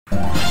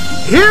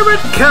Here it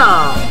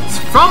comes!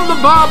 From the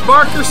Bob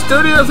Barker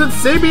Studios at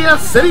CBS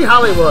City,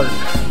 Hollywood,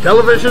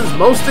 television's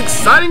most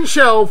exciting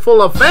show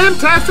full of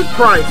fantastic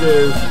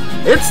prizes.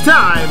 It's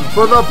time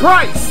for The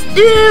Price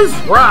is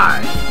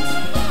Right!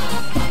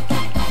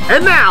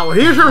 And now,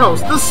 here's your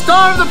host, the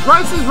star of The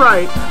Price is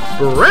Right,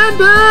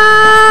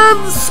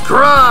 Brandon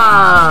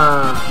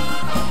Scruggs!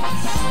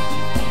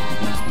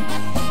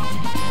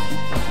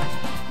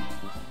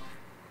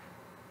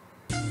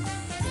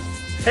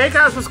 Hey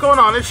guys, what's going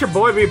on? It's your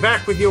boy B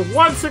back with you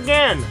once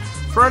again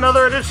for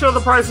another edition of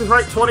The Price is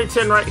Right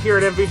 2010 right here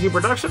at MVG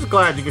Productions.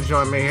 Glad you could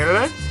join me here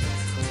today.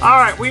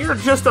 Alright, we are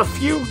just a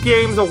few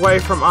games away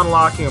from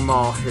unlocking them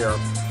all here.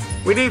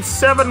 We need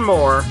 7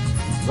 more.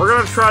 We're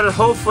going to try to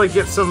hopefully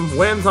get some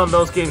wins on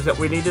those games that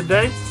we need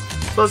today.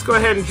 So let's go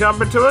ahead and jump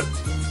into it.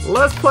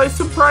 Let's play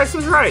some Price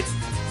is Right.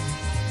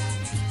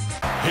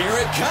 Here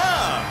it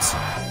comes!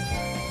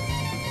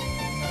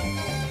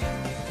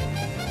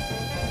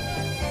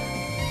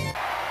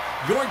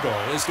 Your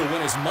goal is to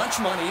win as much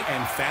money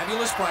and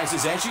fabulous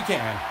prizes as you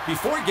can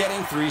before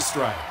getting 3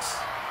 strikes.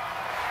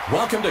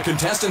 Welcome to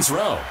Contestants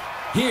Row.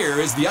 Here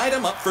is the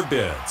item up for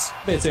bids.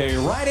 It's a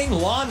riding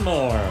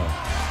lawnmower.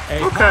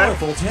 A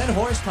powerful 10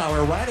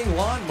 horsepower riding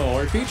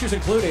lawnmower. Features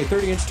include a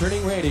 30-inch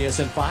turning radius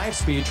and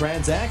 5-speed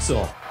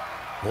transaxle.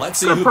 Let's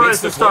see who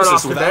gets the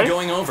closest without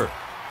going over.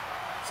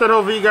 So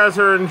hopefully you guys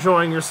are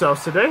enjoying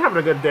yourselves today, having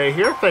a good day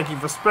here. Thank you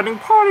for spending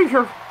part of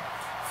your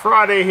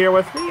Friday here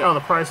with me on The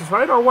Price is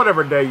Right, or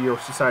whatever day you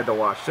decide to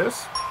watch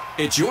this.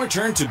 It's your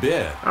turn to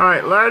bid.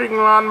 Alright, lighting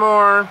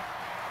lawnmower,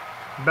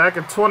 back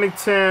in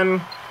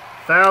 2010,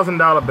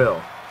 $1,000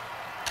 bill.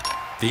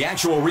 The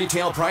actual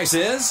retail price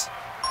is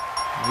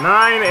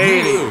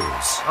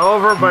 $980.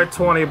 Over by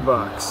 20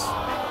 bucks.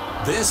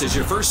 This is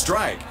your first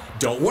strike.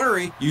 Don't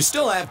worry, you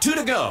still have 2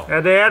 to go.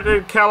 Had they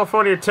added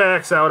California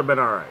tax, that would have been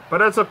alright. But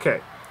that's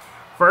okay.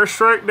 First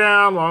strike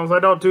down, as long as I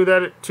don't do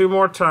that 2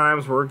 more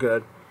times, we're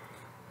good.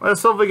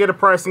 Let's hopefully get a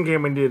pricing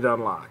game we need to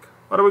unlock.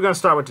 What are we going to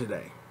start with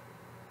today?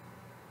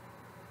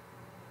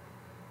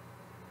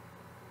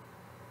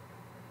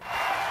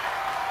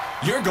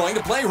 You're going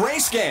to play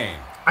Race Game.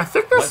 I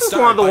think this is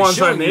one of the ones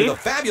I need. The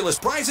fabulous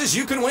prizes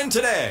you can win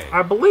today.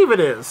 I believe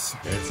it is.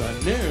 It's a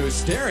new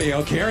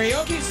stereo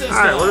karaoke system.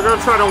 Alright, we're going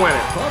to try to win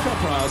it. Poco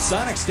Pro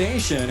Sonic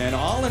Station, an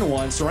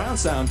all-in-one surround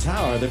sound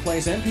tower that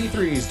plays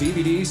MP3s,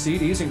 DVDs,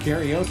 CDs, and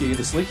karaoke.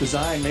 The sleek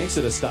design makes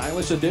it a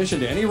stylish addition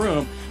to any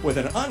room with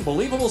an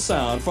unbelievable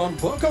sound from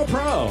Poco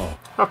Pro.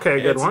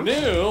 Okay, good one.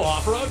 It's new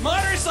off-road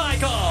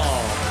motorcycle.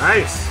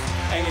 Nice.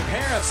 A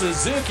pair of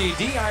Suzuki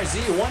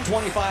DRZ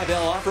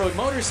 125L off-road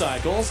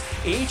motorcycles,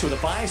 each with a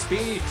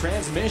 5-speed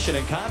transmission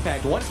and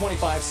compact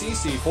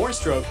 125cc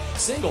 4-stroke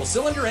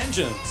single-cylinder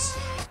engines.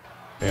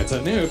 It's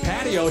a new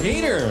patio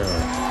heater.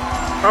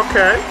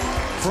 Okay.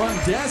 From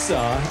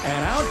Dessa,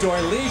 an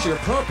outdoor leisure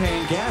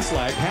propane gas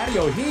light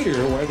patio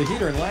heater where the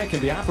heater and light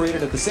can be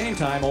operated at the same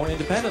time or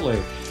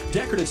independently.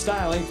 Decorative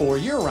styling for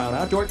year-round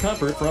outdoor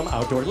comfort from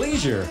Outdoor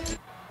Leisure.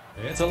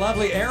 It's a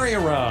lovely area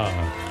rug.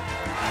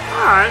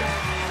 All right.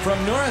 From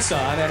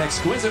Nurasan, an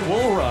exquisite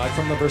wool rug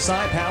from the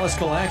Versailles Palace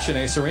collection,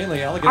 a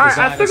serenely elegant All right,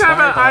 design. I think I have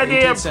an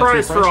idea of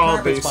price for all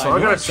of these, so I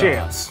got a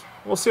chance.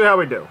 We'll see how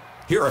we do.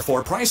 Here are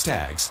 4 price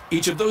tags.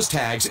 Each of those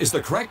tags is the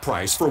correct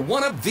price for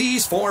one of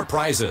these 4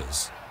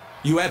 prizes.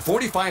 You had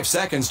 45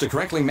 seconds to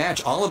correctly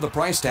match all of the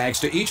price tags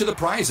to each of the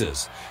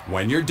prizes.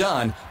 When you're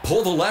done,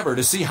 pull the lever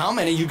to see how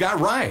many you got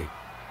right.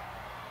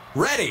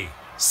 Ready,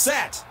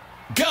 set,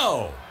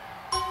 go!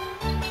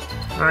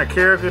 All right,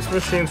 karaoke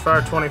machine's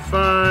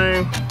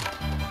 $525.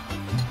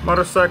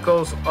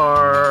 Motorcycles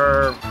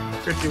are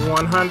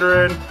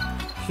 $5,100.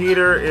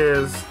 Heater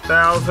is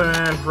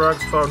 $1,000.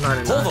 Rugs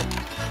 $1,299. Pull them.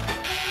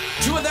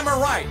 2 of them are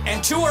right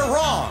and 2 are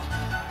wrong.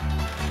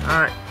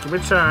 All right, give me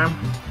time.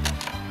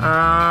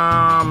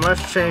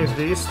 Let's change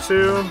these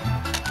 2.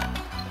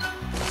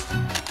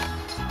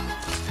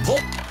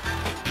 Pull.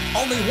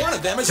 Only one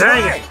of them is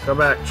Dang right. it! Go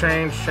back.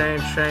 Change.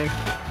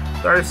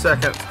 30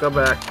 seconds. Go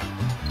back.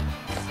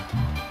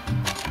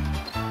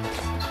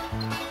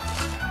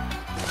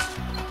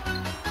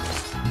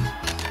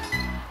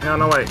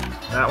 No, wait.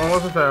 That one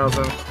was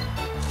 1,000.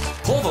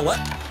 Pull the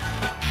left.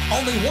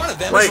 Only one of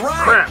them wait, is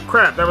right.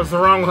 Crap. That was the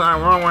wrong way.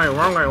 Wrong way.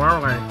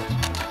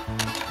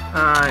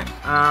 Alright,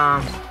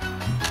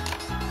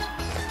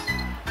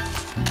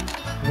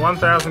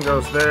 1,000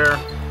 goes there.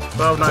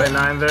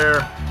 $1,299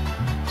 there.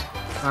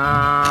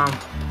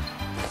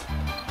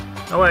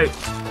 Oh, wait.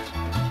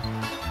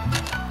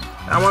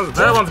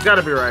 That one's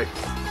gotta be right.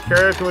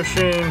 Karaoke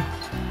machine.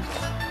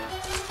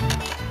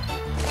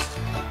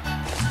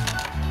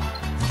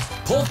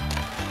 Pull.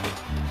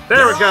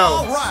 There we go.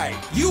 All right,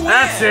 you win.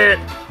 That's it.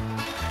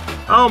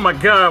 Oh my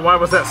god, why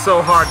was that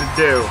so hard to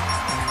do?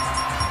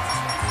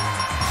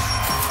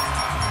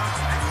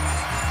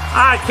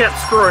 I kept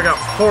screwing up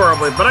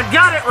horribly, but I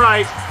got it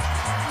right.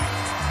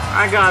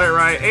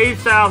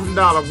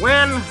 $8,000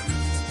 win.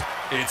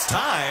 It's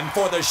time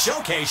for the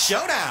Showcase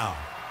Showdown.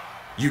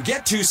 You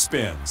get 2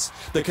 spins.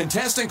 The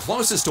contestant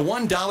closest to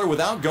 $1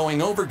 without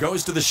going over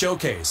goes to the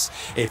showcase.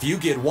 If you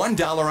get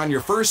 $1 on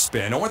your first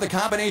spin or the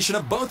combination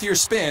of both your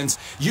spins,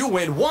 you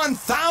win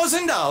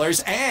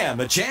 $1,000 and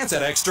the chance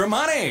at extra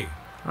money.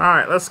 All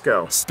right, let's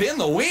go. Spin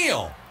the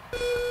wheel.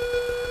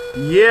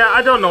 Yeah,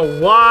 I don't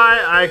know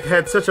why I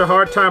had such a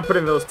hard time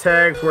putting those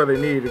tags where they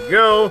needed to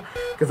go,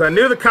 because I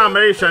knew the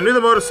combination, I knew the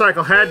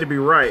motorcycle had to be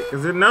right,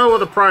 because no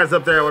other prize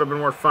up there would have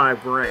been worth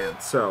 $5,000.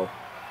 So,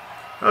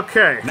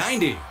 okay.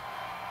 90.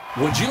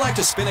 Would you like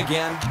to spin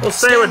again? We'll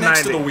stay with 90.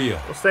 Next to the wheel.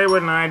 We'll stay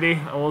with 90,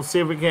 and we'll see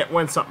if we can't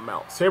win something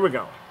else. Here we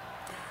go.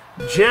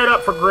 Jet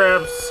up for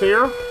grabs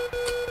here.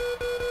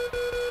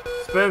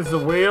 Spins the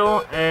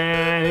wheel,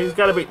 and he's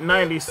got to beat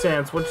 90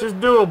 cents, which is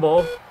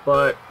doable,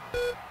 but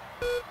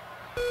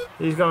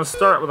he's going to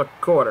start with a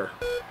quarter.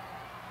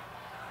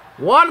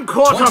 1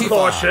 quarter 25.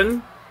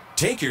 portion.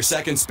 Take your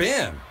second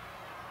spin.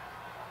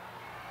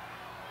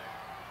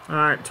 All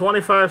right,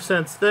 25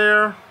 cents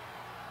there.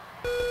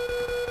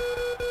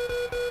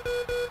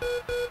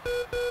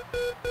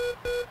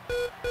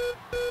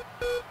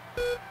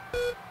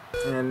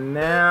 And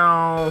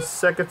now,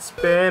 second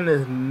spin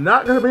is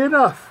not going to be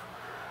enough.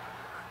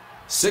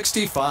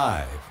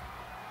 65.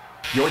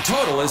 Your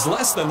total is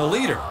less than the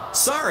leader.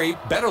 Sorry,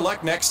 better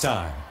luck next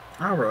time.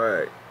 All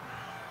right.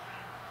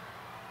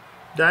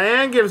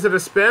 Diane gives it a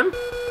spin.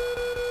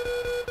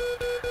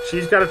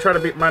 She's got to try to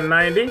beat my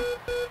 90.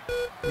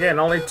 Again,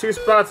 only 2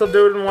 spots will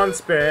do it in 1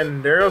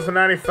 spin. There goes the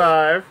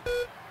 95.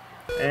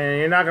 And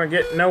you're not going to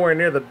get nowhere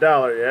near the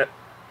 $1 yet.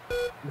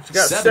 But you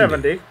got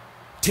 70.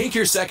 Take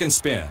your second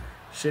spin.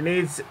 She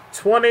needs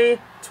 20,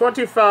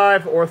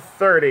 25, or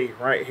 30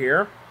 right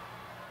here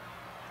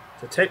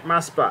to take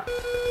my spot.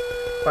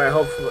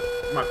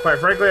 Quite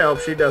frankly, I hope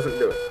she doesn't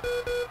do it.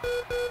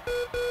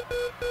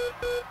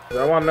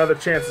 I want another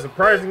chance at a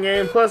surprising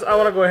game. Plus, I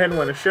want to go ahead and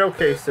win a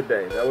showcase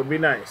today. That would be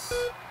nice.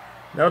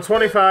 No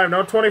 25,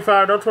 no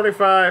 25, no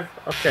 25.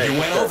 Okay. You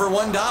went over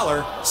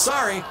 $1.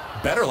 Sorry,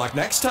 better luck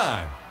next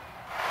time.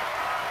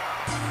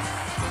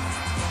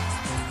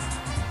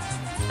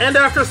 And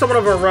after somewhat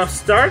of a rough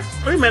start,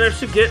 we managed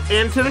to get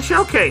into the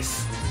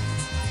showcase.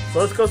 So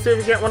let's go see if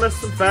we get one of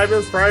some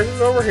fabulous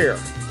prizes over here.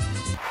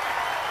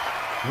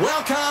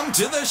 Welcome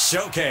to the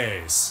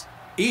showcase.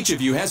 Each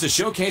of you has a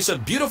showcase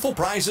of beautiful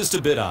prizes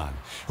to bid on.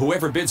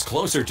 Whoever bids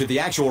closer to the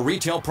actual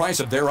retail price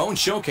of their own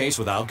showcase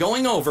without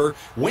going over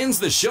wins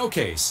the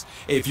showcase.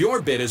 If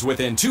your bid is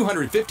within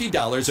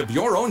 $250 of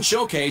your own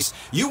showcase,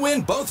 you win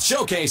both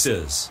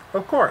showcases.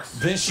 Of course.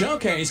 This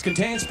showcase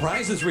contains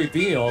prizes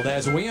revealed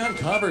as we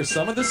uncover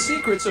some of the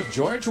secrets of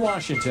George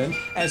Washington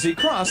as he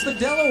crossed the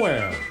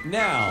Delaware.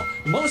 Now,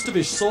 most of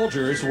his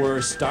soldiers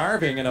were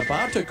starving and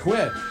about to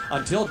quit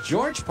until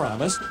George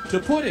promised to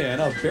put in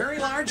a very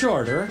large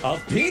order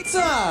of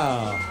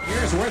pizza.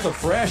 Here's worth of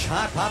fresh,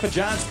 hot Papa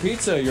John's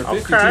pizza. Your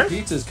 52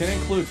 pizzas can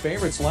include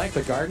favorites like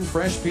the Garden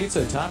Fresh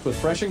Pizza topped with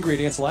fresh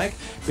ingredients like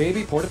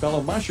baby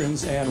portobello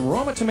mushrooms and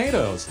Roma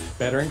tomatoes.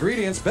 Better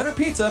ingredients, better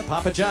pizza,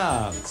 Papa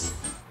John's.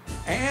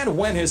 And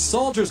when his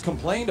soldiers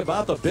complained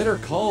about the bitter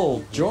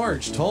cold,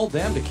 George told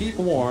them to keep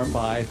warm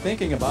by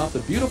thinking about the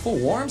beautiful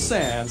warm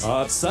sands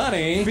of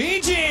sunny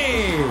Fiji.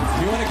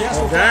 You want to guess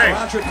what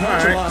round trip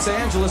comes from Los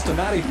Angeles to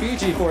Naughty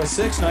Fiji for a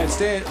 6-night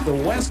stay at the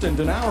Westin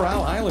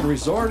Denarau Island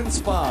Resort and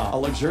Spa, a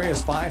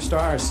luxurious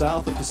 5-star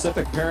South of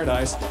Pacific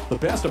paradise, the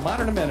best of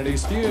modern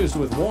amenities fused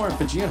with warm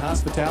Fijian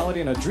hospitality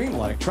in a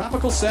dreamlike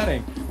tropical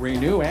setting.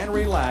 Renew and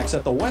relax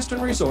at the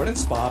Westin Resort and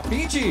Spa,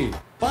 Fiji.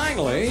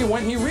 Finally,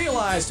 when he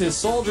realized his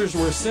soldiers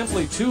were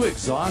simply too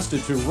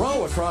exhausted to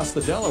row across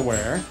the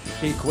Delaware,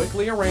 he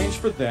quickly arranged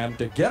for them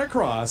to get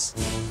across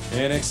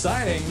in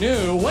exciting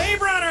new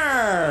Wave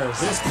Runners.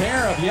 This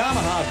pair of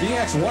Yamaha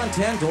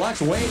VX110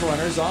 Deluxe Wave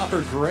Runners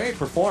offered great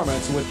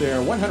performance with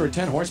their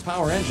 110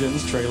 horsepower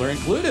engines, trailer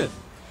included.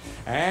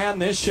 And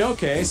this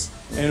showcase,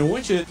 in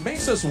which it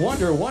makes us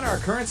wonder what our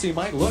currency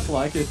might look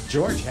like if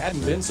George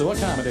hadn't been so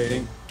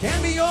accommodating,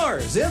 can be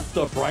yours if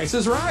the price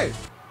is right.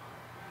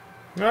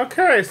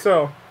 Okay,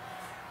 so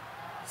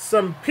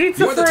some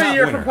pizza for a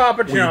year from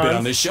Papa John's. Will you bid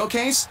on this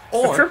showcase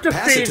or a trip to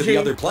pass Fiji, it to the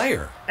other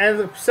player? And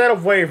a set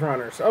of Wave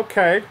Runners.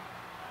 Okay.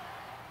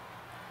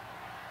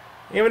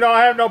 Even though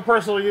I have no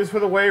personal use for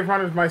the Wave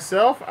Runners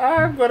myself,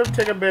 I'm going to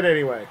take a bid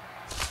anyway.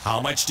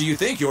 How much do you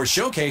think your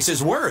showcase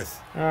is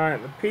worth? All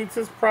right, the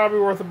pizza's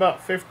probably worth about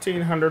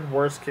 $1,500,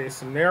 worst case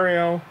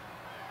scenario.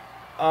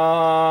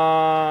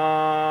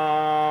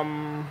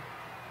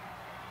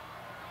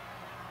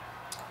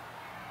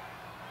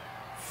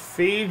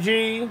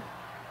 Fiji,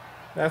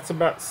 that's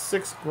about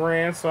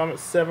 $6,000, so I'm at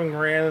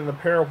 $7,000, and the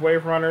pair of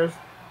Wave Runners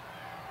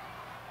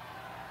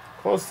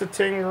close to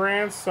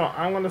 $10,000. So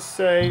I'm gonna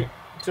say,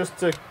 just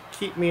to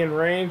keep me in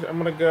range, I'm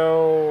gonna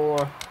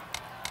go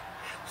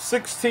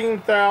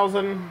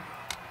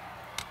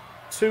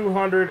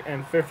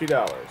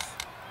 $16,250.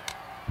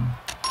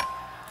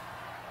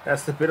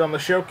 That's the bid on the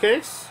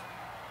showcase.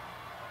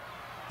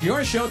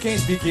 Your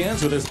showcase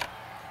begins with his...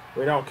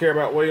 We don't care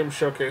about Williams'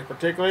 showcase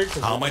particularly.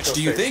 How much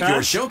do you think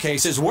your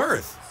showcase is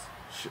worth?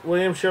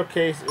 Williams'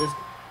 showcase is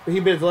He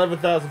bids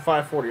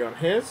 11,540 on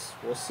his.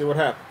 We'll see what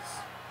happens.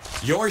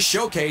 Your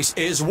showcase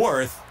is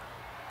worth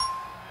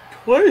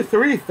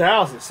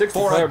 23,065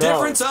 for a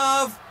difference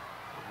of.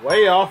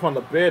 Way off on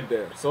the bid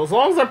there. So as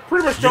long as I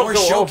pretty much don't Your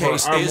go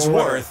showcase over, I'm is a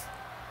winner. worth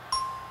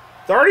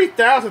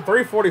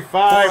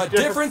 30,345. for a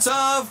difference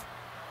of.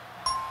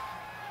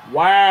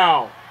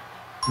 Wow.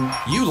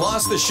 You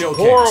lost the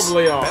showcase.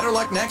 Horribly off. Better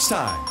luck next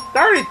time.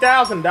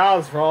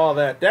 $30,000 for all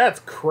that. That's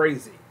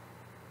crazy.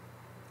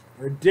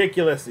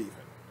 Ridiculous even.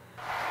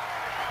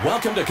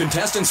 Welcome to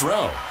Contestants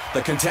Row.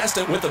 The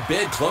contestant with the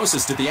bid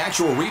closest to the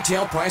actual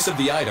retail price of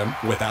the item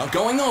without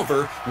going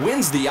over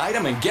wins the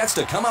item and gets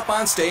to come up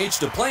on stage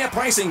to play a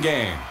pricing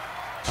game.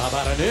 How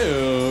about a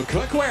new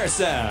cookware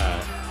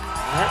set?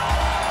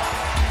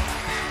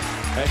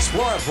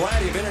 Explore a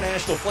variety of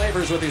international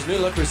flavors with these new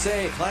Le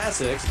Creuset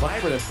classics.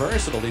 Vibrant and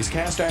versatile, these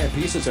cast iron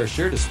pieces are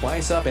sure to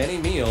spice up any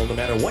meal, no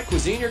matter what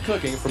cuisine you're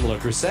cooking from Le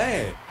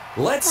Creuset.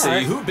 Let's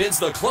see who bids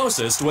the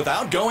closest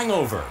without going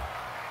over.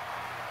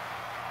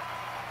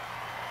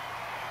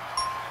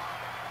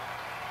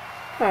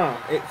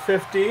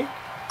 $850,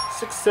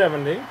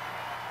 $670.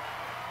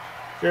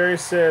 Jerry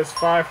says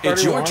 $531.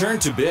 It's your turn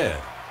to bid.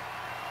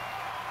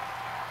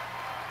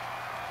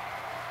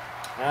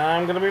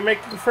 I'm gonna be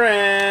making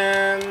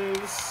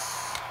friends.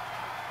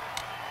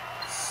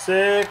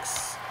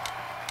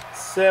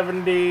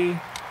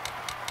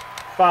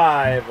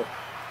 $675.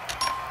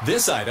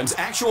 This item's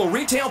actual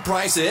retail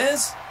price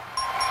is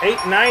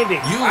 $890.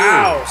 You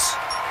wow. lose.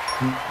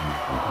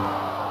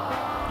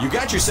 You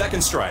got your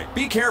second strike.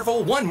 Be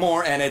careful. One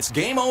more, and it's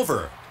game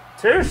over.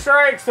 2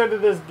 strikes into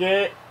this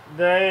day,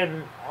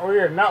 and we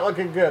are not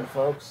looking good,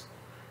 folks.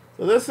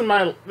 So this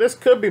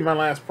could be my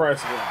last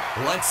price game.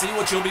 Let's see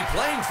what you'll be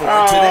playing for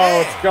Oh,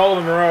 today. it's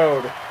Golden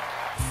Road.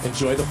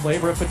 Enjoy the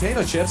flavor of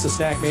potato chips, a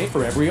snack made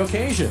for every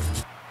occasion.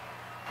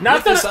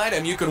 With this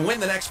item, you can win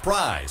the next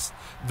prize.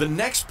 The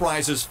next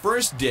prize's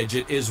first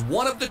digit is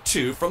one of the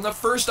 2 from the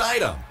first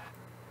item.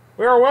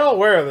 We are well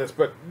aware of this,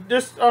 but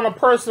just on a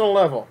personal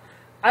level,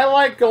 I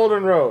like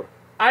Golden Road.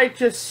 I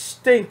just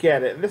stink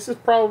at it. This is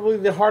probably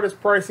the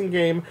hardest pricing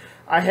game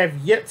I have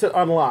yet to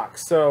unlock.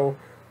 So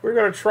we're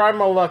going to try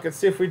my luck and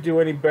see if we do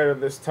any better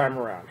this time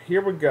around.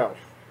 Here we go.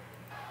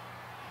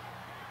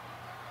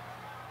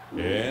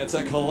 It's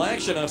a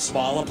collection of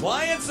small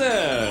appliances.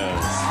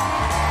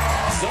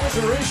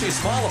 Sojarushi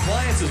Small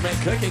Appliances make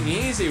cooking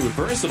easy with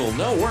versatile,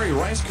 no-worry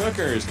rice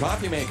cookers,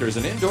 coffee makers,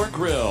 and indoor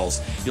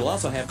grills. You'll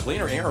also have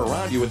cleaner air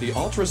around you with the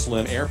Ultra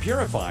Slim Air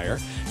Purifier.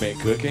 Make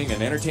cooking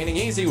and entertaining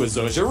easy with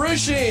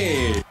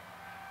Sojarushi.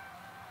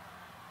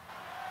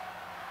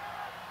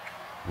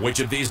 Which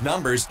of these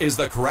numbers is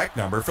the correct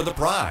number for the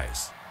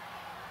prize?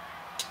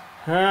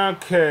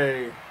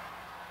 Okay.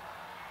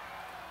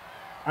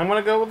 I'm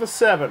going to go with a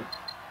 7.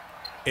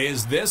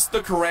 Is this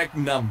the correct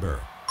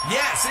number?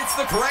 Yes, it's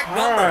the correct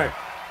number. All right.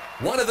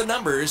 One of the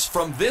numbers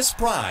from this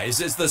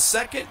prize is the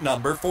second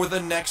number for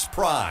the next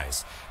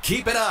prize.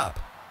 Keep it up.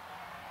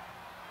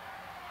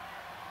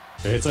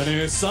 It's a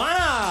new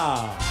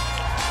sauna.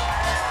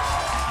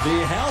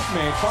 The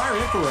Health-Made Fire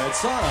Infrared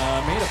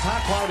Sauna made of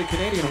high-quality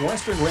Canadian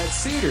Western Red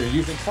Cedar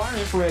using fire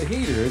infrared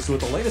heaters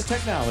with the latest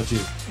technology,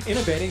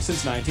 innovating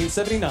since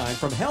 1979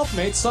 from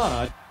Health-Made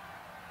Sauna.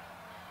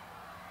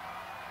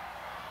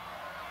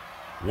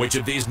 Which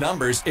of these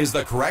numbers is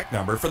the correct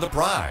number for the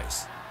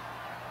prize?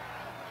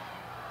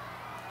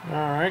 All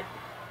right.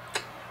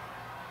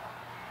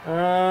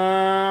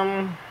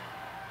 I'm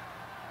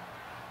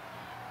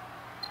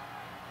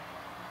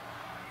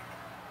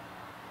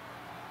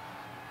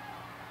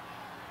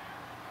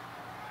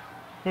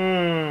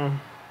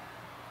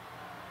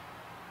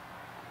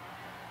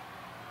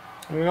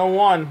gonna go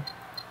 1.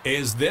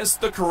 Is this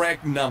the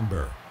correct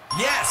number?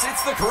 Yes,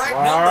 it's the correct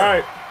All number.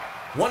 right.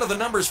 One of the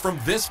numbers from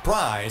this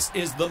prize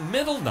is the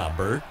middle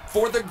number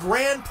for the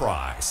grand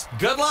prize.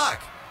 Good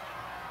luck.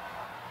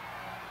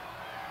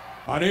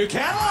 A new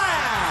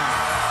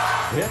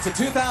Cadillac! It's a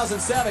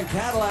 2007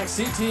 Cadillac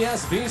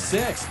CTS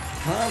V6.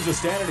 Comes with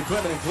standard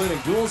equipment including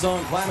dual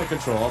zone climate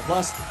control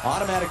plus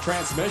automatic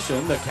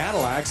transmission, the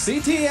Cadillac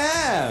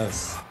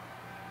CTS.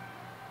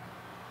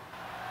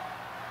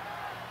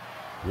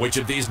 Which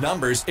of these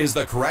numbers is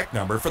the correct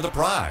number for the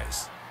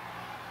prize?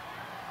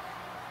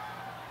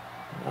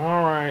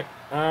 All right.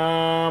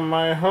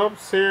 My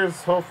hopes here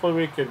is hopefully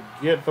we could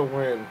get the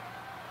win.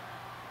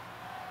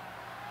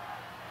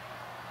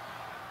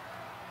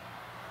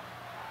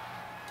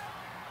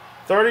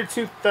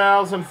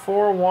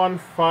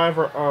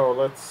 $32,415.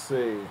 Let's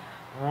see.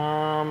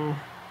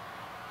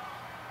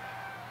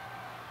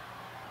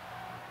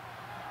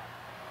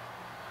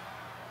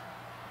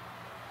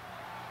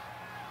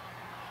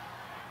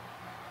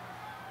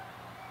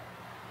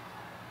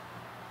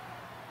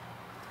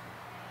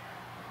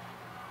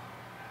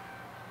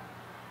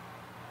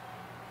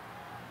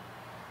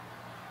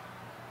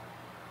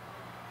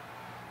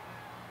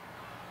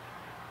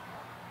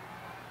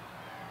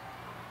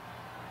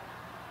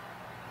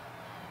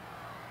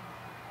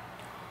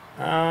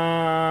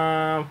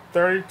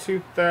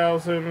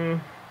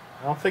 $32,000.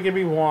 I don't think it'd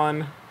be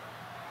 1.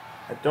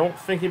 I don't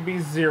think it'd be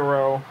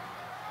 0.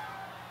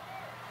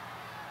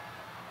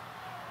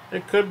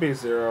 It could be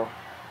 0.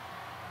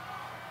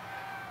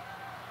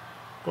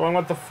 Going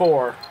with the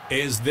 4.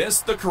 Is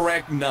this the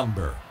correct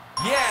number?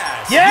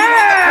 Yes!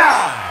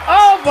 Yeah!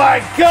 Oh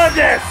my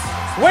goodness!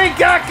 We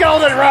got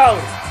Golden Road!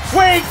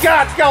 We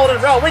got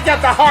Golden Road! We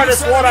got the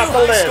hardest one off the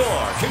list!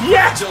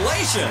 Yes!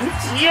 Congratulations!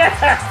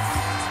 Yes!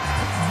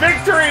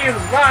 Victory is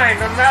mine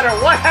no matter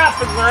what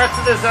happens the rest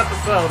of this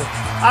episode.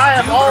 I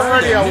am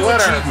already a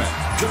winner.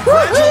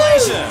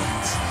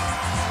 Congratulations!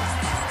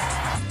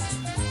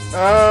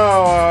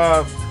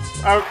 Oh,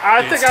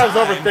 I think I was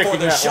overthinking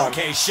the that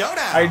showcase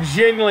showdown. I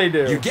genuinely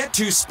do. You get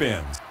 2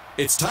 spins.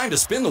 It's time to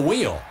spin the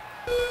wheel.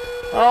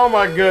 Oh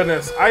my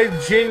goodness. I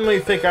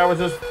genuinely think I was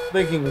just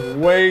thinking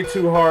way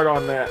too hard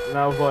on that. And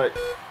I was like,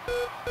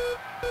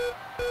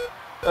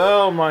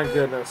 oh my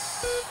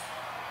goodness.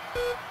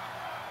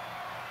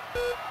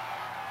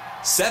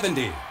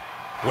 70.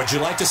 Would you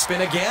like to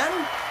spin again?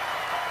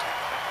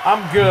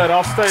 I'm good.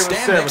 I'll stay with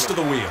 70. Stand next to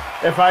the wheel.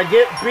 If I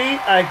get beat,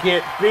 I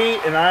get beat,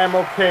 and I am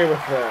okay with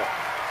that.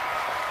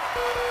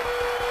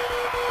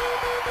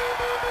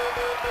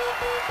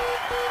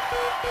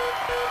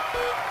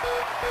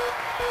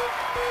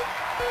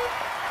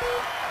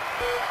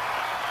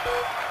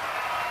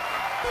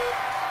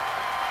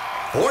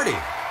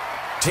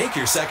 $40. Take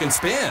your second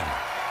spin.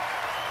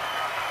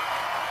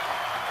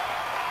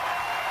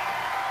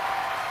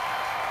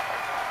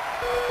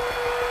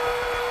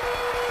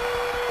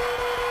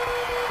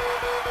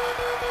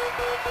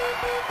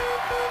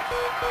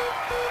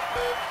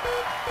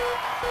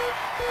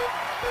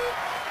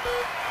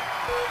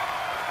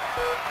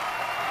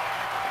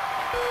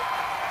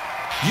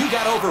 You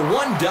got over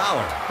 $1.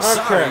 Okay.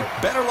 Sorry.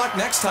 Better luck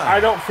next time. I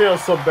don't feel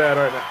so bad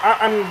right now.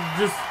 I'm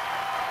just...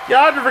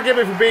 Y'all have to forgive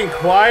me for being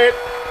quiet.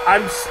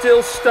 I'm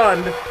still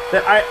stunned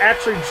that I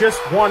actually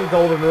just won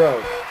Golden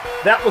Road.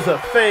 That was a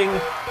thing.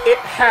 It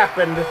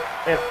happened,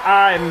 and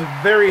I'm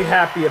very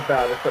happy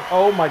about it. But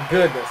oh my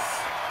goodness.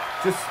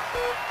 Just...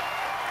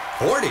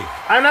 40.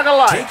 I'm not gonna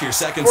lie. Take your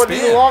second for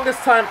spin. the longest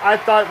time, I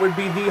thought it would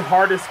be the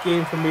hardest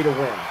game for me to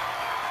win.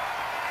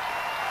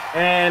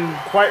 And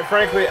quite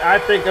frankly, I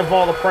think of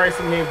all the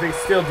pricing games they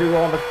still do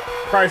on the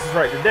Prices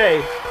Right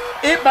today,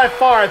 it by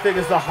far I think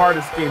is the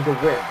hardest game to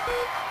win.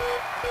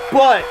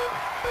 But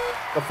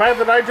the fact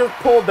that I just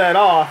pulled that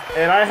off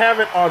and I have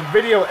it on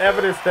video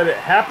evidence that it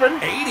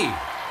happened, 80.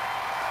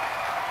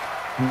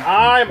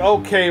 I'm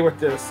okay with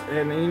this.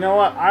 And you know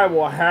what? I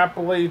will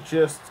happily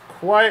just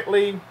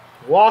quietly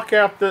walk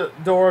out the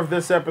door of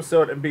this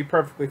episode and be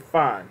perfectly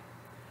fine.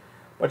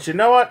 But you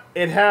know what?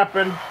 It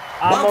happened.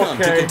 I'm Welcome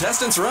okay. to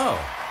Contestants Row.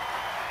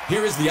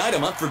 Here is the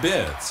item up for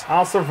bids.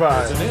 I'll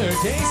survive. It's a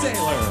new Day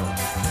Sailor.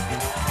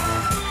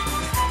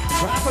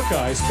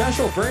 Tropica, a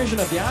special version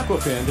of the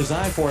Aquafin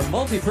designed for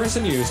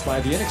multi-person use by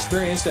the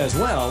inexperienced as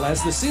well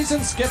as the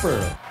seasoned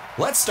skipper.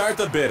 Let's start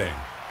the bidding.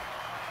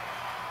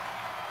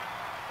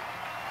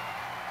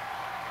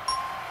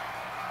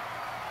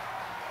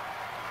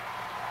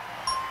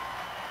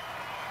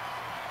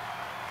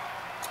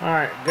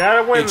 Alright,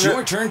 gotta win. It's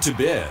your turn to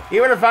bid.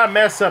 Even if I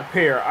mess up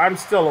here, I'm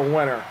still a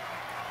winner.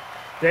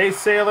 Day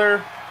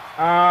Sailor,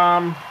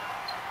 I'm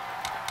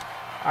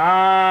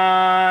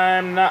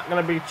not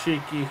gonna be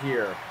cheeky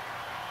here.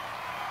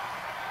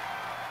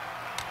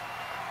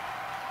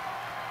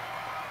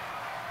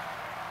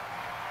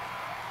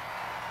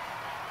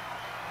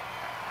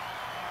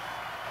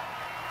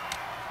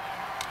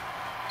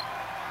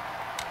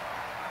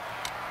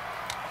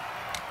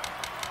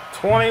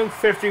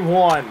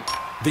 $20.51.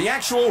 The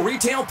actual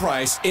retail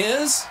price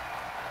is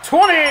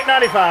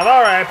 $28.95.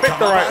 All right, I picked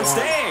the come right up on one.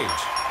 stage.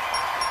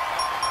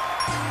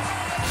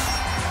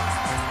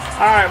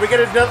 All right, we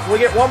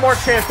get one more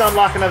chance to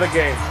unlock another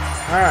game.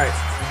 All right.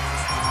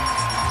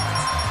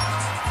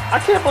 I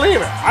can't believe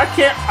it.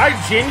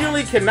 I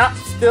genuinely cannot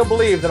still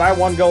believe that I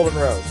won Golden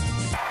Road.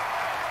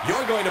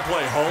 You're going to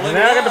play hole in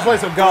Now I one got to play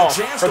some golf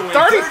for a chance for to win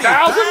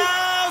 $30,000.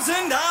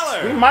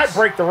 $30,000. We might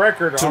break the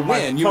record To on my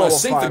win, you total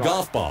must sink the final.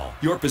 golf ball.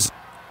 Your position.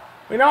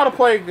 We know how to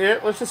play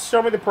it. Let's just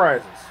show me the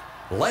prizes.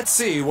 Let's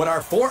see what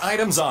our 4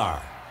 items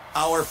are.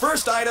 Our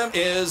first item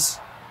is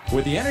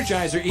With the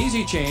Energizer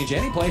Easy Change,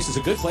 any place is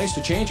a good place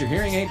to change your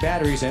hearing aid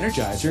batteries.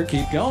 Energizer,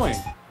 keep going.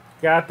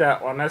 Got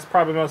that one. That's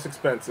probably the most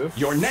expensive.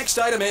 your next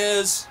item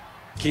is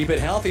Keep it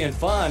healthy and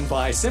fun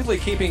by simply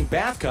keeping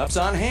bath cups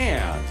on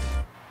hand.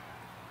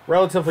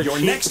 Relatively your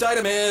cheap. next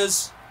item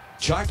is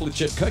Chocolate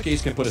chip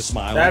cookies can put a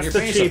smile That's on your the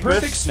face. cheapest. A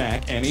perfect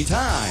snack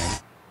anytime.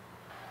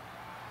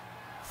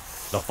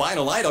 the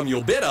final item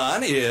you'll bid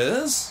on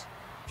is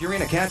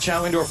Purina Cat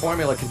Chow Indoor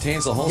Formula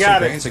contains the wholesome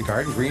Got it. grains and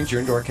garden greens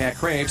your indoor cat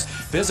craves.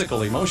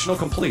 Physical, emotional,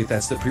 complete.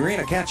 That's the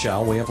Purina Cat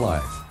Chow way of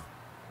life.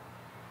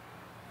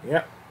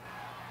 Yep.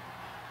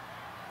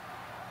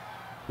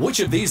 which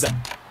of these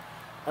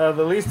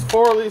The least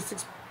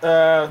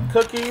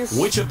cookies.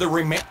 which of the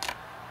remain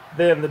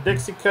Then the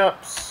Dixie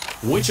cups.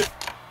 which of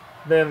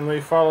Then we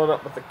followed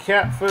up with the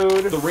cat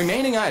food. the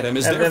remaining item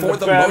is and then therefore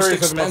the the most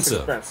batteries are the most expensive.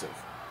 expensive.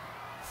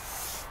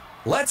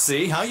 Let's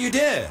see how you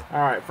did.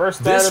 All right,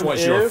 first This item was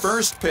is your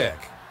first pick.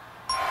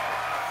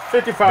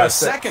 55 The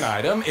second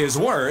item is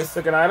worth.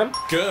 Second item,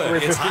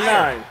 Good, it's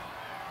 359.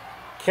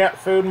 Cat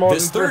food more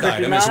This than third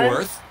item is 359.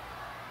 worth.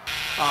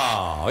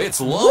 Oh,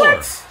 it's lower.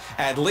 What?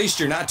 At least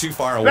you're not too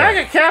far away.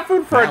 Bag of cat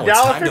food for Now it's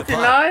time to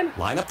 $1.59? putt.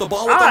 Line up the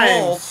ball with the I'm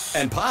hole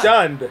and putt.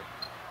 stunned.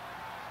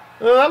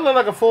 Well, that looked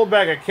like a full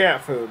bag of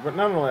cat food, but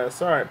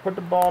nonetheless. All right, put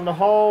the ball in the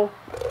hole.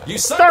 You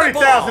suck the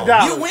ball.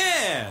 $30,000. You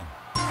win.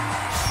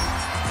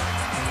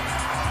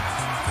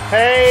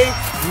 Pay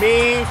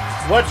me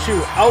what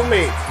you owe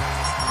me.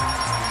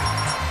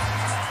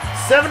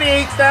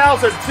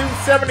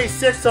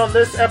 $78,276 on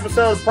this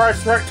episode of Price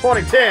is Right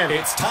 2010.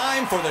 It's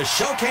time for the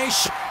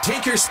showcase.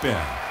 Take your spin.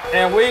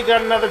 And we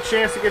got another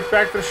chance to get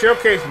back to the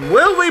showcase.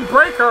 Will we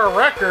break our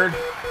record?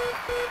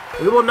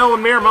 We will know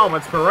in mere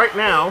moments, but right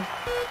now,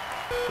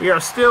 we are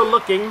still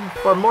looking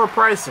for more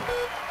pricing.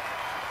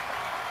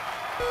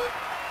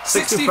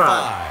 65.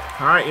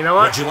 All right, you know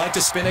what? Would you like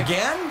to spin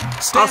again?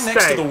 Stand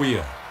next stay. to the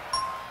wheel.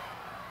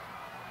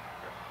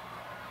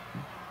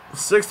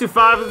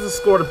 65 is the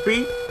score to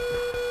beat.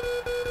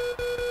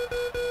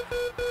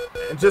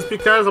 And just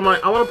because I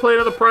want to play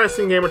another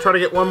pricing game and try to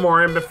get one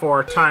more in before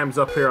our time's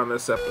up here on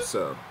this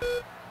episode.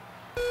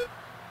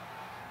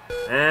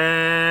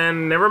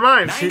 And never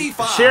mind.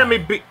 95. She had me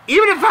beat.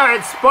 Even if I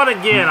had spun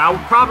again, I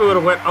probably would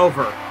have went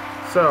over.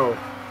 So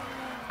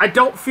I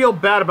don't feel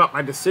bad about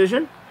my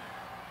decision.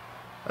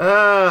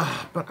 But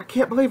I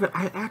can't believe it.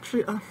 I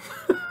actually I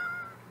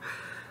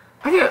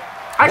can't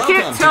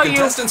tell you.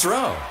 Contestants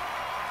Row.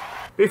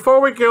 Before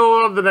we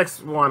go on to the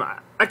next one, I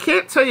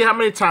can't tell you how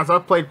many times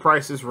I've played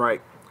Price is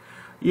Right.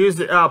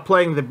 Used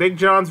playing the Big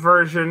John's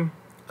version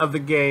of the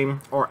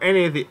game or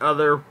any of the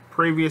other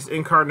previous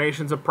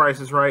incarnations of Price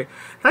is Right.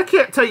 And I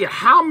can't tell you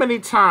how many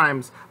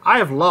times I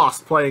have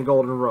lost playing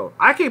Golden Road.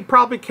 I can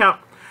probably count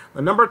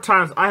the number of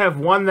times I have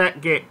won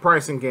that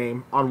pricing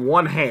game on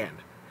one hand.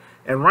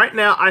 And right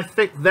now, I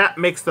think that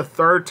makes the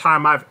third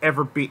time I've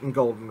ever beaten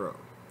Golden Road,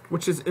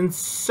 which is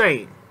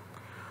insane.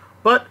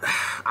 But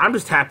I'm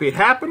just happy it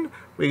happened.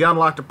 We got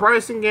unlocked a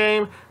pricing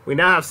game. We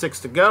now have 6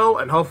 to go,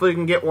 and hopefully we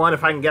can get one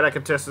if I can get a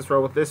contestants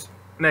row with this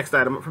next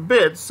item up for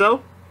bids.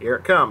 So, here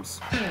it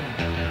comes.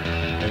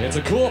 And it's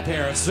a cool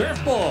pair of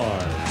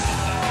surfboards.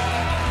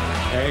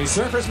 A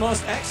surfer's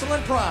most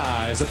excellent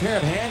prize, a pair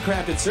of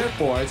handcrafted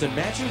surfboards and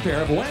matching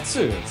pair of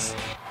wetsuits.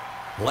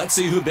 Let's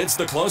see who bids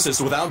the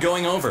closest without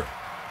going over.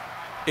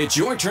 It's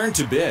your turn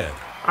to bid.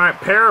 All right,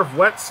 pair of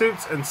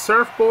wetsuits and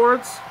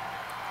surfboards.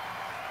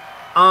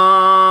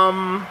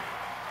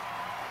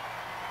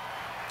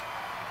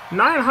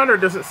 900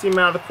 doesn't seem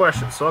out of the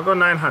question, so I'll go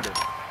 900.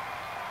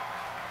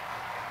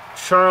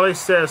 Charlie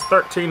says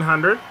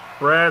 1,300.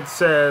 Brad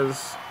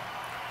says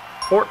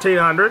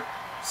 1,400.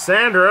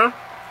 Sandra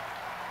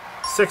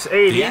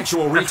 680. The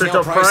actual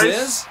retail price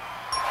is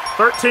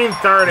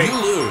 1,330. You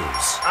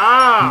lose.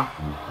 Ah,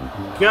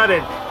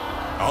 gutted.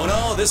 Oh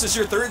no, this is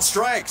your third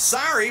strike.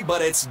 Sorry,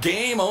 but it's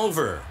game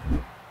over.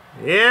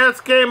 Yeah,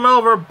 it's game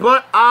over,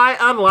 but I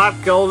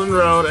unlocked Golden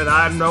Road, and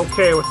I'm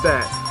okay with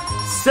that.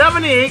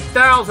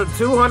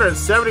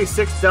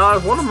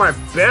 $78,276. One of my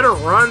better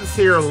runs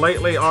here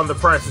lately on the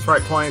Price is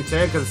Right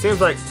 2010, because it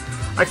seems like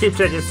I keep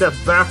taking steps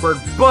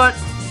backward, but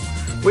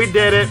we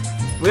did it.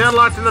 We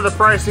unlocked another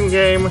pricing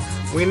game.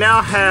 We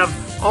now have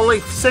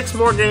only 6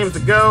 more games to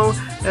go,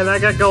 and I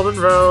got Golden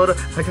Road.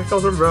 I got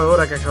Golden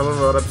Road. I got Golden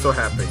Road. I'm so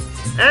happy.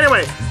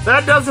 Anyway,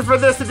 that does it for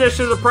this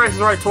edition of the Price is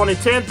Right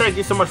 2010. Thank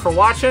you so much for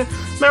watching.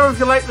 Remember, if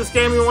you like this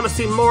game and you want to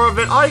see more of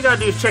it, all you got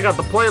to do is check out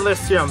the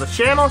playlist here on the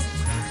channel.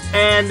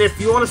 And if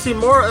you want to see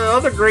more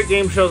other great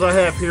game shows I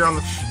have here on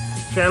the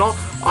channel,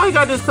 all you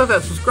got to do is click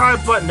that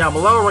subscribe button down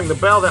below, ring the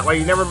bell. That way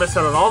you never miss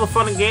out on all the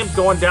fun and games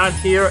going down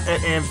here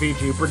at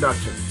MVG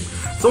Productions.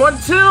 So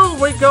until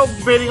we go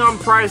bidding on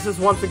prices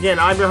once again,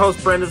 I'm your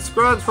host, Brandon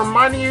Scruggs,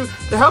 reminding you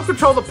to help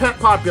control the pet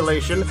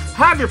population,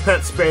 have your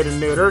pet spayed and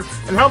neutered,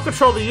 and help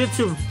control the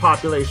YouTube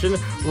population.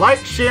 Like,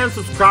 share, and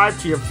subscribe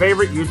to your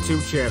favorite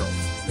YouTube channels,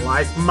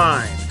 like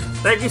mine.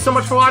 Thank you so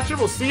much for watching.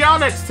 We'll see y'all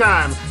next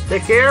time.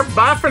 Take care.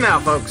 Bye for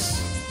now,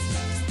 folks.